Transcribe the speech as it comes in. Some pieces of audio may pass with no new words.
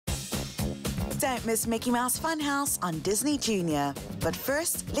Don't miss Mickey Mouse Funhouse on Disney Junior. But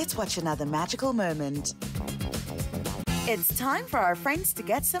first, let's watch another magical moment. It's time for our friends to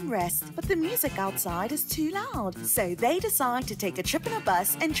get some rest, but the music outside is too loud. So they decide to take a trip in a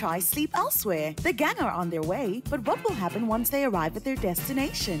bus and try sleep elsewhere. The gang are on their way, but what will happen once they arrive at their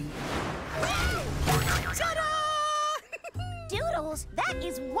destination? Ta-da! Doodles, that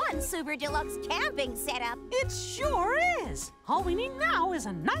is one super deluxe camping setup. It sure is. All we need now is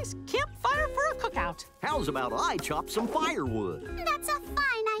a nice campfire for a cookout. How's about I chop some firewood? That's a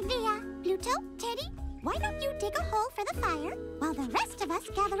fine idea. Pluto, Teddy, why don't you dig a hole for the fire while the rest of us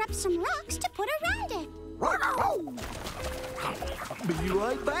gather up some rocks to put around it? Be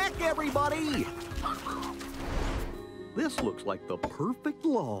right back, everybody. This looks like the perfect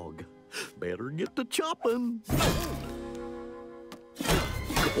log. Better get to chopping.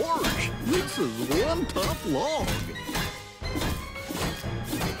 Gosh, this is one tough log.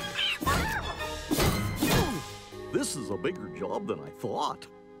 This is a bigger job than I thought.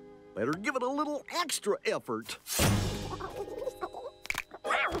 Better give it a little extra effort.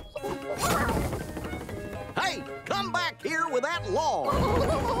 Hey, come back here with that log.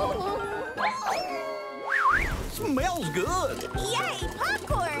 Smells good. Yay,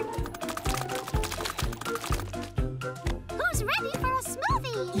 popcorn! Who's ready for a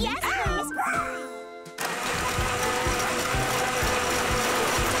smoothie? Yes, please.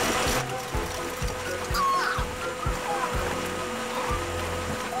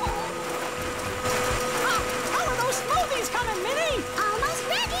 How are those smoothies coming, Minnie? Almost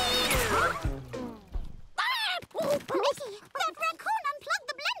ready! Mickey, that raccoon unplugged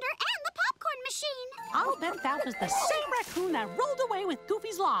the blender and the popcorn machine. I'll bet that was the same raccoon that rolled away with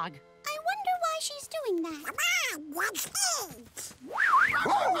Goofy's log. I wonder why she's doing that.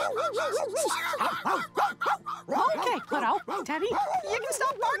 Okay, Pluto. Teddy, you can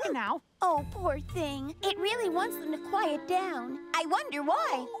stop barking now. Oh, poor thing. It really wants them to quiet down. I wonder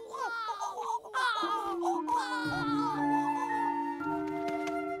why.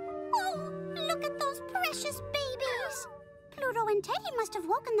 Oh, look at those precious babies. Pluto and Teddy must have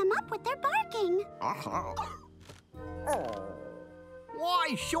woken them up with their barking.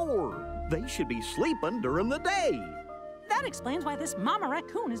 Why, sure. They should be sleeping during the day. That explains why this mama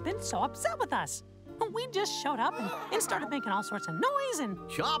raccoon has been so upset with us. We just showed up and started making all sorts of noise and...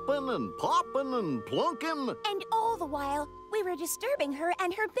 Chopping and popping and plunking. And all the while, we were disturbing her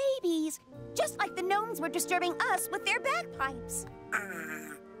and her babies. Just like the gnomes were disturbing us with their bagpipes.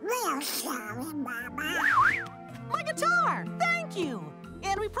 We're sorry, Mama. My guitar! Thank you!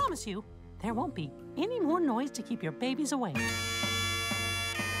 And we promise you, there won't be any more noise to keep your babies awake.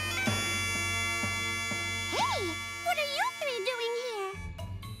 Hey, what are you three doing here?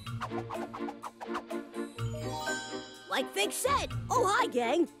 Like Fig said. Oh, hi,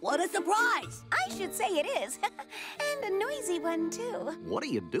 gang. What a surprise. I should say it is. And a noisy one, too. What are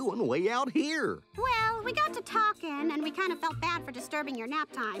you doing way out here? Well, we got to talking, and we kind of felt bad for disturbing your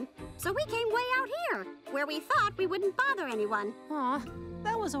nap time. So we came way out here, where we thought we wouldn't bother anyone. Aw,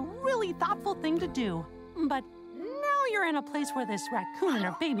 that was a really thoughtful thing to do. But now you're in a place where this raccoon and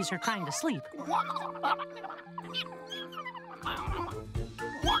her babies are trying to sleep.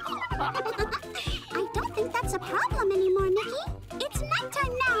 I don't think that's a problem anymore, Mickey. It's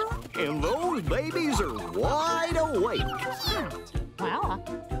nighttime now. And those babies are wide awake. Well,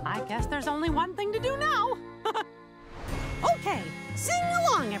 I guess there's only one thing to do now. Okay, sing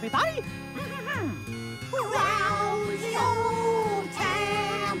along, everybody. Round the old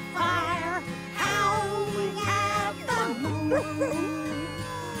campfire, howling at the moon.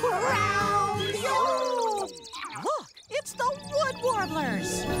 Round the old... Look, it's the wood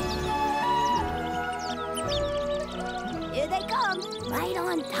warblers. Here they come, right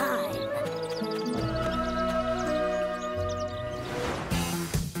on time.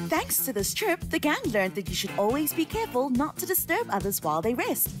 Thanks to this trip, the gang learned that you should always be careful not to disturb others while they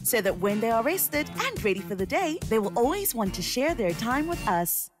rest, so that when they are rested and ready for the day, they will always want to share their time with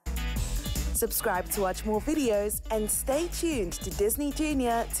us. Subscribe to watch more videos and stay tuned to Disney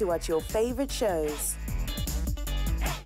Junior to watch your favorite shows.